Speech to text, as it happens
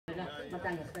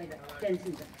matang asida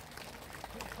tension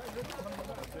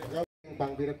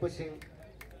Bangbirakpasing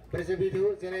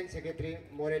President General Secretary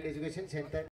Moral Education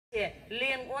Center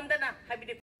leng ondana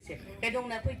habidi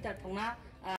kedong na puitar pungna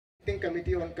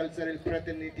Committee on Cultural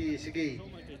Fraternity Sigi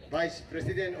Vice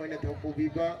President oina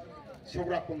thopubiba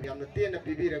sograkum yamna tena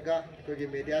pibiraga kogi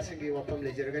media singi wapam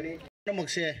lejergani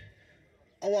namakse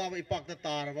awaba ipakta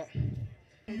taraba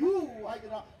yu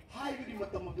haidana haibidi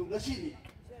matam adu ngasini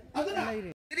adana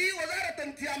ri wazara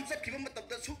Ratan Thiyam sakhiba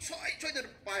matabda soi choider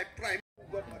prime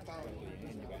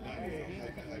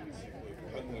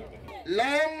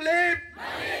Long live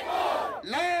Manipur!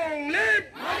 Long live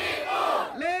Manipur!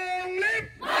 Long live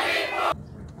Manipur!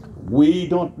 We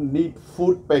don't need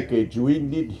food package, we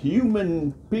need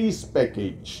human peace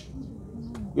package.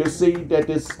 You see, that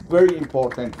is very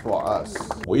important for us.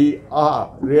 We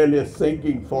are really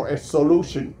thinking for a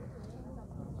solution,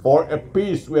 for a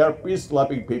peace. We are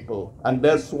peace-loving people. And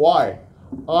that's why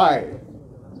I,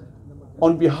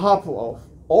 on behalf of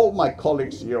all my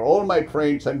colleagues here, all my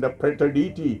friends and the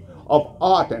fraternity of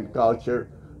art and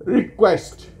culture,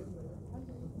 request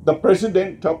the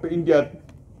President of India,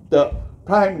 the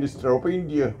Prime Minister of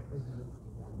India,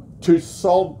 to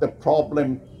solve the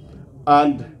problem,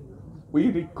 and we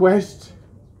request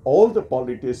all the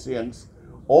politicians,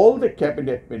 all the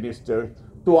cabinet ministers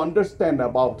to understand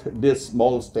about this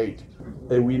small state.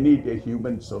 We need a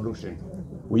human solution.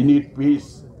 We need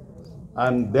peace,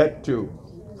 and that too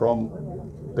from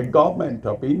the government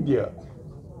of India.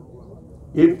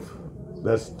 If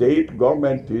the state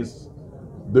government is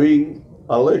doing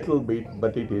a little bit,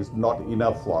 but it is not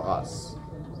enough for us.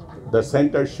 The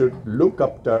center should look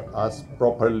after us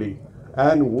properly,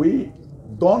 and we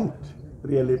don't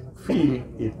really feel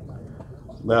it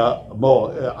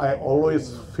more. I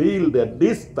always feel that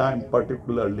this time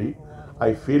particularly,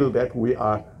 I feel that we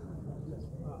are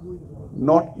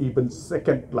not even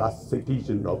second-class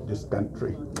citizen of this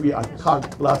country. We are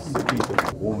third-class citizen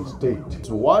of our state.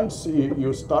 So once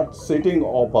you start setting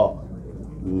over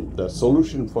the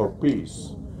solution for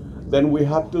peace, then we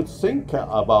have to think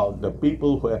about the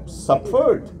people who have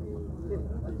suffered,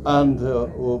 and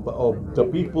the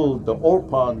people, the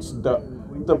orphans,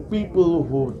 the people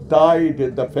who died,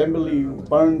 the family who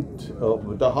burnt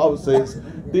the houses,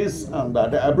 this and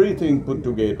that, everything put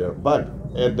together. But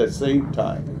at the same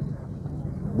time,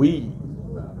 we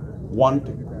want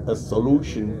a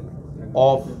solution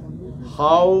of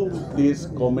how these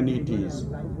communities,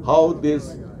 how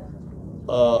this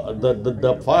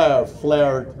the fire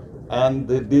flared and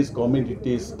these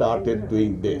communities started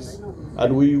doing this.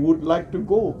 And we would like to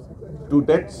go to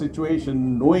that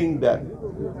situation knowing that,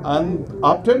 and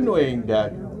after knowing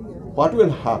that, what will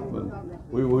happen?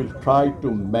 We will try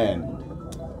to mend.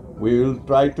 We will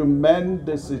try to mend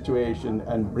the situation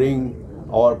and bring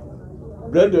our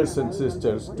brothers and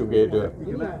sisters together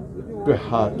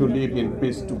to live in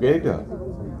peace together.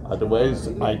 Otherwise,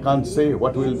 I can't say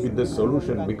what will be the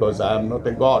solution because I am not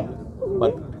a god.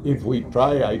 But if we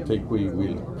try, I think we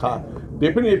will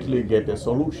definitely get a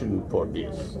solution for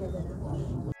this.